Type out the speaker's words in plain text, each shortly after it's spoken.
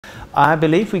I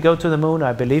believe we go to the moon,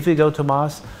 I believe we go to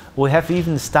Mars. We have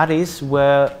even studies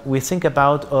where we think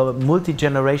about a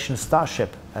multi-generation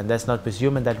starship, and that's not with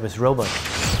human, that's with robots.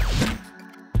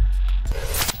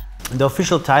 The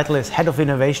official title is Head of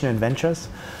Innovation and Ventures,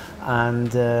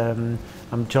 and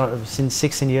I'm since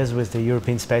 16 years with the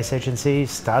European Space Agency.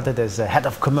 Started as a head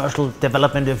of commercial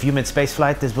development of human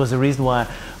spaceflight. This was the reason why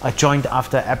I joined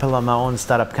after Apple on my own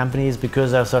startup companies,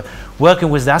 because I was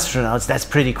working with the astronauts. That's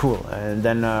pretty cool. And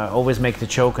then always make the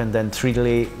joke, and then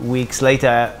 3 weeks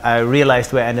later I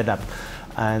realized where I ended up.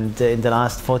 And in the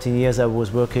last 14 years I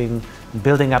was working,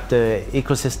 building up the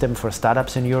ecosystem for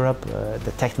startups in Europe,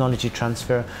 the technology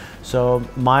transfer. So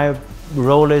my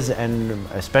role is, and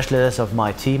especially this of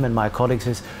my team and my colleagues,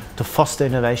 is to foster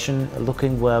innovation,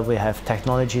 looking where we have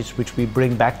technologies which we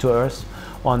bring back to Earth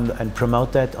and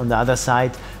promote that. On the other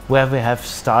side, where we have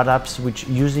startups which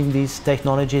using these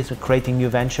technologies, creating new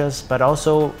ventures, but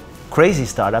also crazy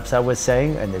startups, I was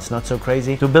saying, and it's not so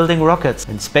crazy, to building rockets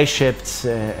and spaceships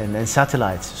and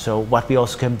satellites. So what we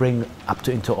also can bring up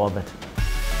to into orbit.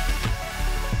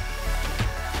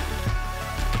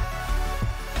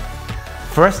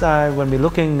 First, when we're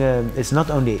looking, it's not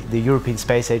only the European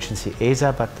Space Agency,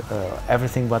 ESA, but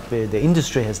everything what the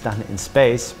industry has done in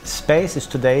space. Space is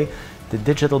today the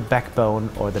digital backbone,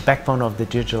 or the backbone of the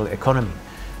digital economy.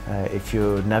 If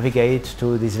you navigate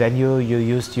to this venue, you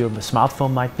use your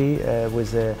smartphone, might be,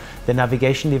 with the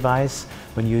navigation device.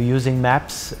 When you're using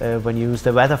maps, when you use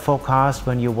the weather forecast,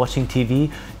 when you're watching TV,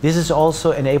 this is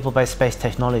also enabled by space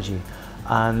technology.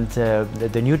 And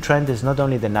the new trend is not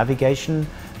only the navigation,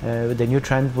 the new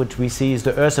trend which we see is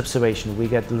the Earth observation. We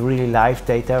get really live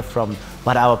data from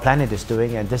what our planet is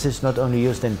doing, and this is not only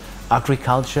used in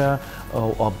agriculture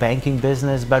or banking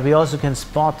business, but we also can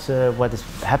spot what is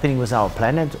happening with our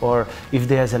planet, or if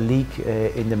there's a leak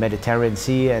in the Mediterranean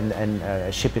Sea and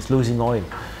a ship is losing oil.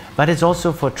 But it's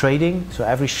also for trading, so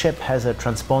every ship has a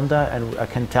transponder, and I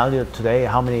can tell you today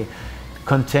how many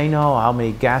container or how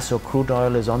many gas or crude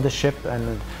oil is on the ship,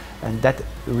 and that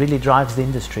really drives the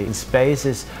industry. In space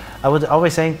is, I would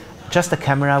always say, just a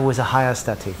camera with a higher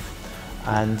static.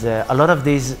 And a lot of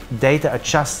these data are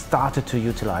just started to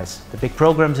utilize. The big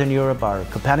programs in Europe are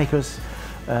Copernicus,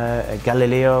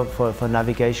 Galileo for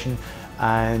navigation,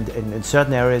 and in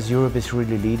certain areas Europe is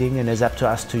really leading, and it's up to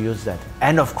us to use that.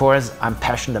 And of course, I'm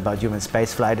passionate about human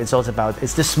spaceflight. It's also about,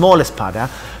 it's the smallest part,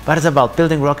 but it's about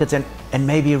building rockets and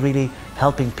maybe really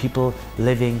helping people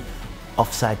living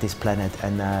offside this planet.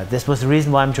 And this was the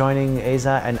reason why I'm joining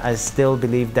ESA, and I still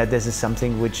believe that this is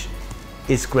something which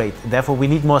is great. Therefore, we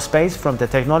need more space from the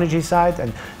technology side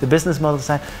and the business model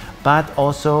side, but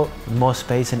also more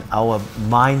space in our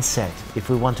mindset. If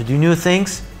we want to do new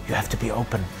things, you have to be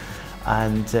open.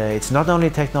 And it's not only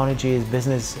technology, it's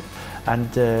business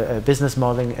and business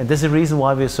modeling. And this is the reason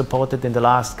why we supported in the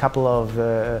last couple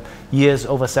of years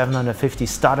over 750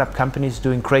 startup companies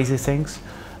doing crazy things.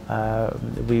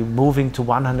 We're moving to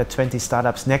 120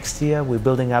 startups next year. We're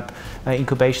building up an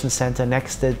incubation center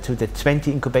next to the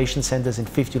 20 incubation centers in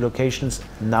 50 locations.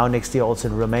 Now next year also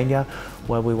in Romania,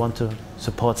 where we want to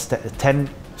support 10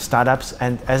 startups.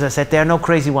 And as I said, there are no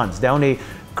crazy ones. They're only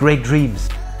great dreams.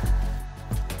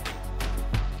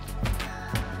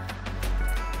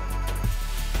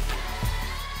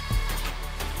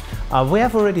 We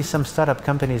have already some startup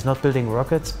companies not building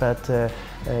rockets, but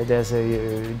there's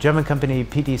a German company,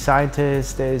 PT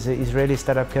Scientist, there's Israeli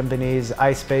startup companies,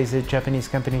 iSpace, a Japanese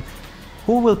company.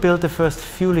 Who will build the first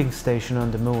fueling station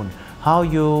on the moon? How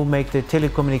you make the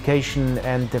telecommunication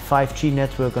and the 5G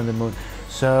network on the moon?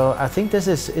 So I think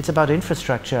it's about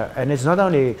infrastructure, and it's not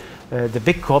only the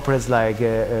big corporates like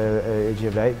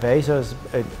Bezos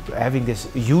having this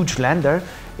huge lander.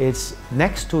 It's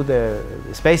next to the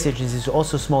space agencies,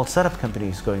 also small startup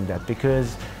companies going that,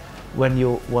 because when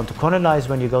you want to colonize,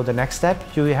 when you go the next step,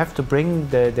 you have to bring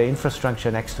the infrastructure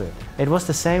next to it. It was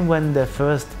the same when the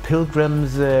first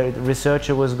Pilgrims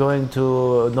researcher was going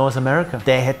to North America.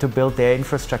 They had to build their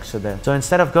infrastructure there. So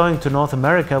instead of going to North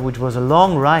America, which was a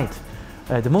long ride,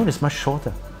 the moon is much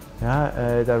shorter.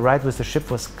 The ride with the ship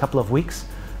was a couple of weeks.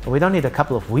 We don't need a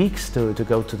couple of weeks to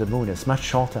go to the moon. It's much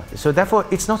shorter. So therefore,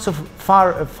 it's not so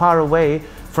far away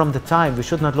from the time. We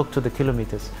should not look to the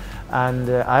kilometers. And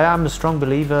I am a strong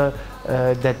believer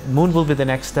that moon will be the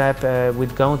next step.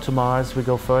 We'd go to Mars, we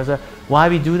go further. Why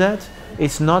we do that?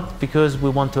 It's not because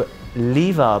we want to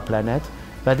leave our planet,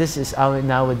 but this is in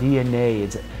our DNA.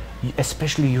 It's,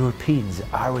 especially Europeans,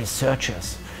 our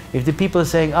researchers. If the people are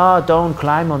saying, oh, don't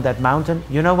climb on that mountain,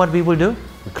 you know what we will do?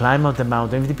 We climb up the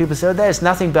mountain. If the people say, oh, there's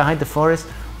nothing behind the forest,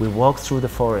 we walk through the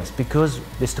forest, because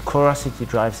this curiosity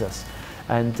drives us.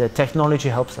 and technology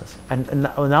helps us. And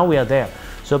now we are there.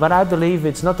 So, but I believe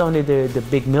it's not only the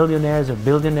big millionaires or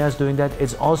billionaires doing that,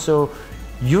 it's also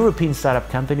European startup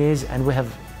companies, and we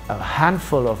have a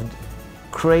handful of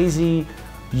crazy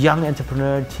young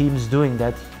entrepreneur teams doing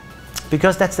that,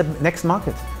 because that's the next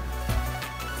market.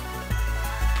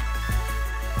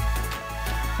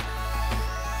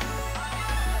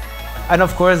 And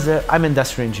of course, I'm an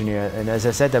industrial engineer, and as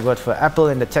I said, I worked for Apple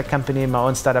in the tech company, my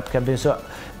own startup company. So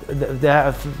there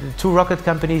are two rocket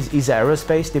companies, ESA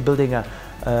Aerospace. They're building a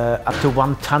up to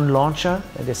 1 ton launcher.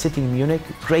 They're sitting in Munich,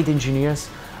 great engineers.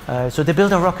 So they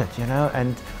build a rocket, you know.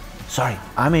 And sorry,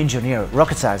 I'm an engineer.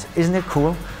 Rocket science, isn't it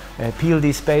cool?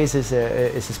 PLD Space is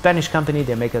a Spanish company.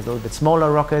 They make a little bit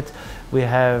smaller rocket. We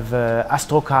have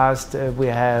Astrocast. We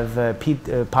have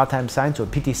Part-Time Science or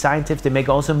PT Scientific. They make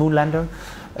also moon lander.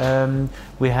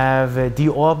 We have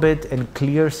D-Orbit and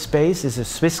Clear Space is a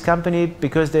Swiss company,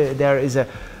 because there is a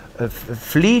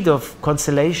fleet of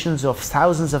constellations of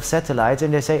thousands of satellites,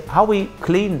 and they say how we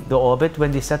clean the orbit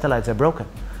when these satellites are broken.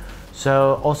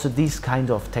 So also these kind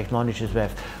of technologies we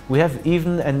have. We have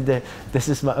even, and this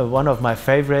is one of my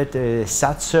favorite,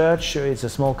 SatSearch. It's a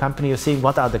small company. You're seeing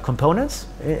what are the components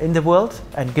in the world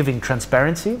and giving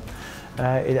transparency.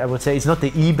 I would say it's not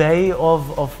the eBay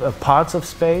of parts of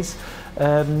space.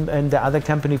 And the other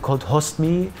company called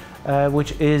HostMe,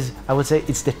 which is, I would say,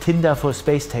 it's the Tinder for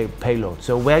space payload.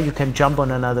 So where you can jump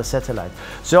on another satellite.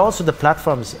 So also the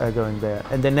platforms are going there.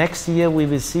 And the next year we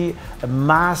will see a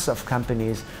mass of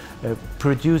companies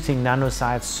producing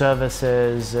nanoscience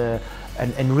services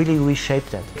and really reshape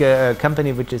that. A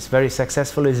company which is very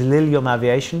successful is Lilium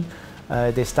Aviation.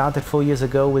 They started 4 years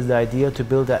ago with the idea to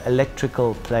build an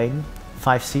electrical plane,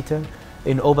 5-seater,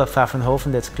 in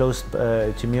Oberpfaffenhofen, that's close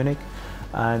to Munich.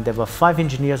 And there were 5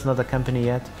 engineers, not a company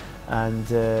yet. And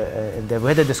we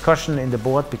had a discussion in the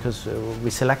board, because we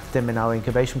selected them in our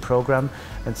incubation program.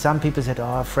 And some people said,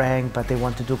 oh, Frank, but they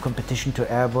want to do competition to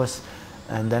Airbus.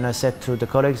 And then I said to the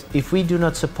colleagues, if we do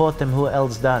not support them, who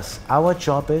else does? Our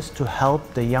job is to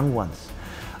help the young ones.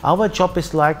 Our job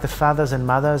is like the fathers and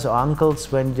mothers or uncles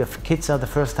when the kids are the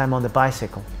first time on the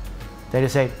bicycle. They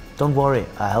say, don't worry,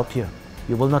 I'll help you.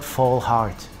 You will not fall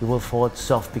hard, you will fall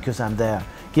soft, because I'm there.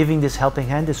 Giving this helping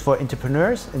hand is for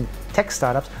entrepreneurs and tech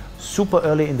startups super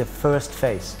early in the first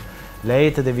phase.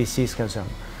 Later the VCs can come.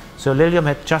 So Lilium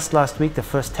had just last week the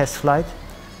first test flight.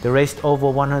 They raised over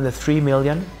 103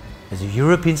 million. It's a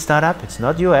European startup, it's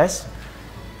not US.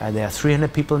 And there are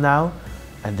 300 people now,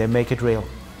 and they make it real.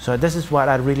 So this is what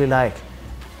I really like.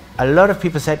 A lot of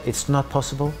people said it's not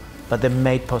possible, but they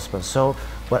made possible. So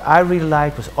what I really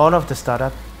like with all of the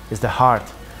startup is the heart.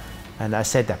 And I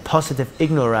said that positive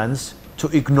ignorance, to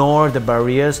ignore the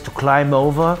barriers, to climb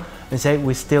over and say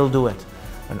we still do it.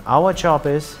 And our job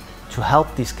is to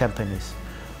help these companies.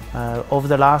 Over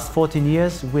the last 14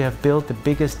 years, we have built the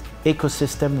biggest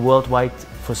ecosystem worldwide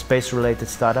for space-related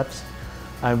startups.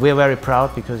 And we're very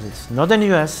proud, because it's not in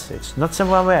the US, it's not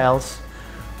somewhere else.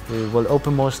 We will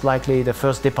open most likely the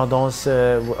first dépendance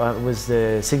with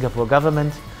the Singapore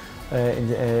government.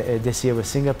 This year with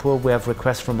Singapore, we have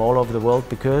requests from all over the world,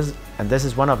 because, and this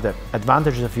is one of the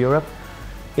advantages of Europe,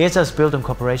 ESA is built on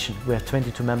cooperation. We have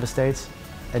 22 member states,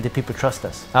 and the people trust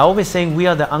us. I always saying we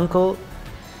are the uncle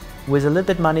with a little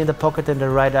bit money in the pocket and the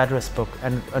right address book.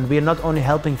 And we are not only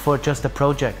helping for just a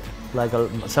project, like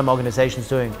some organizations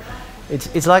doing.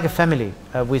 It's like a family.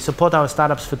 We support our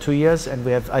startups for 2 years, and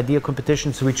we have idea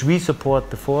competitions which we support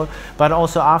before, but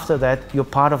also after that, you're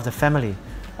part of the family.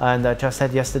 And I just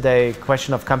had yesterday a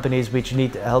question of companies which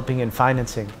need helping in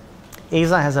financing.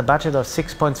 ESA has a budget of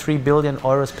 6.3 billion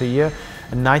euros per year,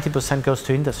 and 90% goes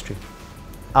to industry.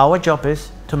 Our job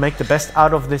is to make the best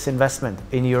out of this investment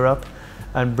in Europe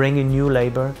and bring in new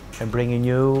labor and bring in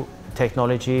new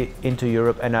technology into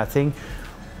Europe. And I think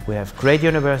we have great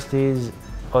universities.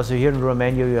 Also here in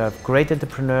Romania, you have great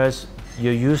entrepreneurs.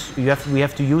 We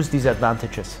have to use these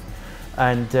advantages.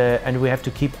 And we have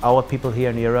to keep our people here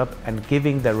in Europe and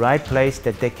giving the right place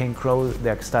that they can grow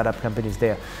their startup companies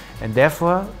there. And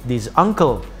therefore, this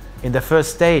uncle in the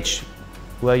first stage,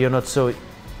 where you're not so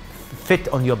fit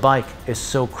on your bike, is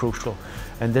so crucial.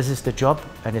 And this is the job,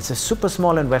 and it's a super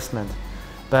small investment,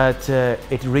 but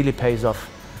it really pays off.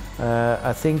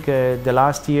 I think the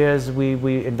last years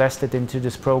we invested into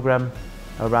this program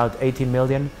around 18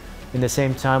 million. In the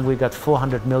same time, we got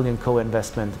 400 million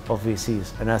co-investment of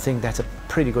VCs, and I think that's a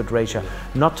pretty good ratio.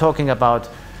 Not talking about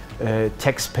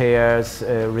taxpayers,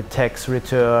 tax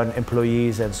return,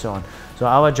 employees, and so on. So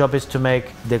our job is to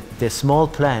make the small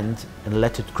plant and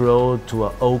let it grow to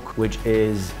an oak which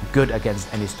is good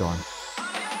against any storm.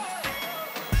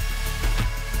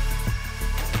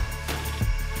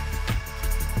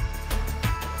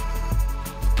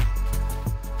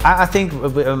 I think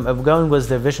going with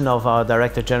the vision of our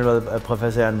Director General,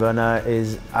 Professor Jan Werner,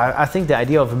 is I think the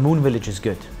idea of a moon village is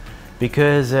good,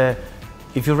 because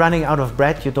if you're running out of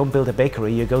bread, you don't build a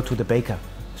bakery, you go to the baker.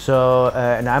 So,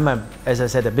 and I'm, as I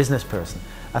said, a business person.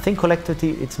 I think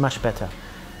collectively it's much better.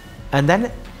 And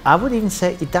then I would even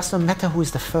say it does not matter who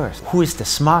is the first, who is the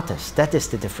smartest. That is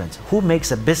the difference. Who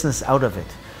makes a business out of it?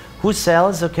 Who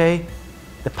sells, okay,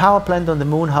 the power plant on the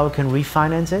moon, how I can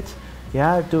refinance it?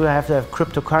 Yeah, do I have to have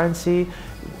cryptocurrency?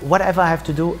 Whatever I have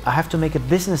to do, I have to make a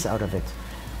business out of it.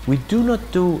 We do not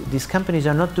do, these companies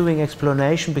are not doing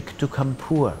exploration to become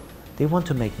poor. They want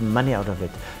to make money out of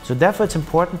it. So therefore it's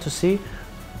important to see,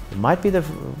 it might be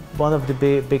one of the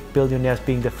big billionaires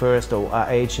being the first, or our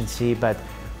agency, but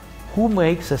who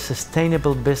makes a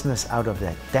sustainable business out of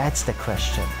that? That's the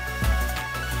question.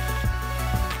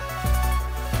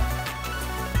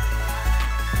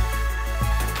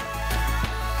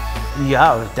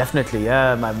 Yeah, definitely.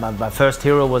 Yeah, my first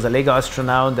hero was a Lego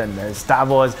astronaut, and Star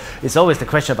Wars. It's always the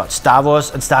question about Star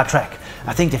Wars and Star Trek.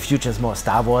 I think the future is more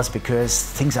Star Wars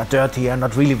because things are dirty and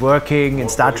not really working. In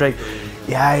Star Trek,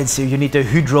 yeah, you need a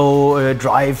hydro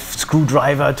drive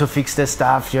screwdriver to fix the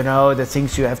stuff. You know, the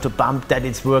things you have to bump that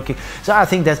it's working. So I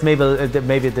think that's maybe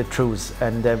the truth.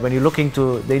 And when you're looking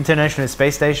to the International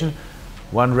Space Station,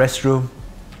 one restroom,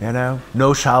 you know,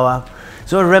 no shower.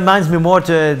 So it reminds me more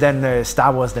than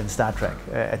Star Wars than Star Trek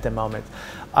at the moment.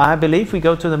 I believe we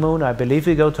go to the moon, I believe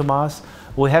we go to Mars.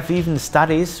 We have even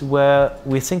studies where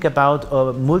we think about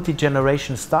a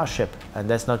multi-generation starship, and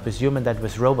that's not with human, that's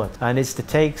with robot. And it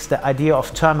takes the idea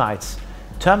of termites.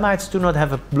 Termites do not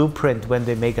have a blueprint when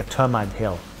they make a termite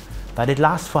hill, but it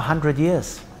lasts for 100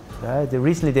 years.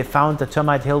 Recently they found a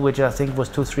termite hill which I think was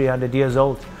 200–300 years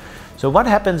old. So what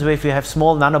happens if you have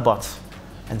small nanobots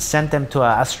and send them to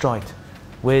an asteroid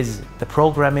with the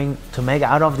programming to make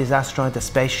out of this asteroid a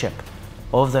spaceship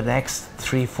over the next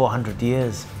 300–400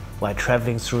 years while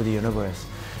traveling through the universe?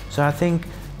 So I think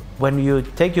when you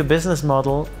take your business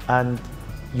model and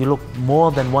you look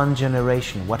more than one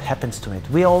generation, what happens to it?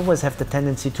 We always have the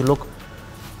tendency to look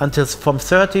until from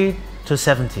 30 to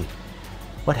 70.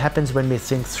 What happens when we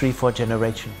think 3–4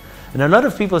 generations? And a lot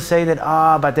of people say that,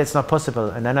 but that's not possible.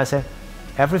 And then I say,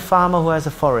 every farmer who has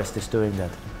a forest is doing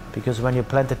that. Because when you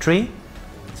plant a tree,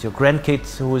 it's your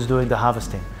grandkids who is doing the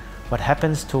harvesting. What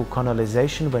happens to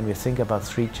colonization when we think about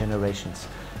 3 generations?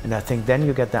 And I think then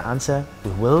you get the answer,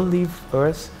 we will leave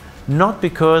Earth, not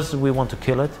because we want to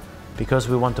kill it, because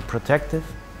we want to protect it,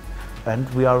 and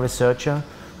we are a researcher.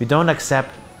 We don't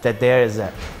accept that there is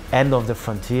an end of the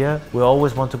frontier. We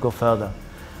always want to go further.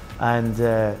 And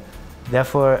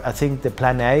therefore, I think the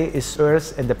plan A is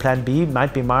Earth and the plan B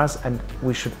might be Mars, and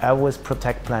we should always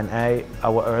protect plan A,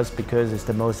 our Earth, because it's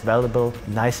the most valuable,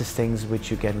 nicest things which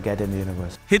you can get in the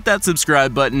universe. Hit that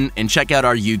subscribe button and check out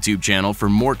our YouTube channel for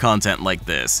more content like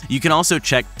this. You can also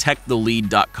check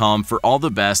TechTheLead.com for all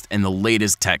the best and the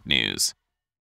latest tech news.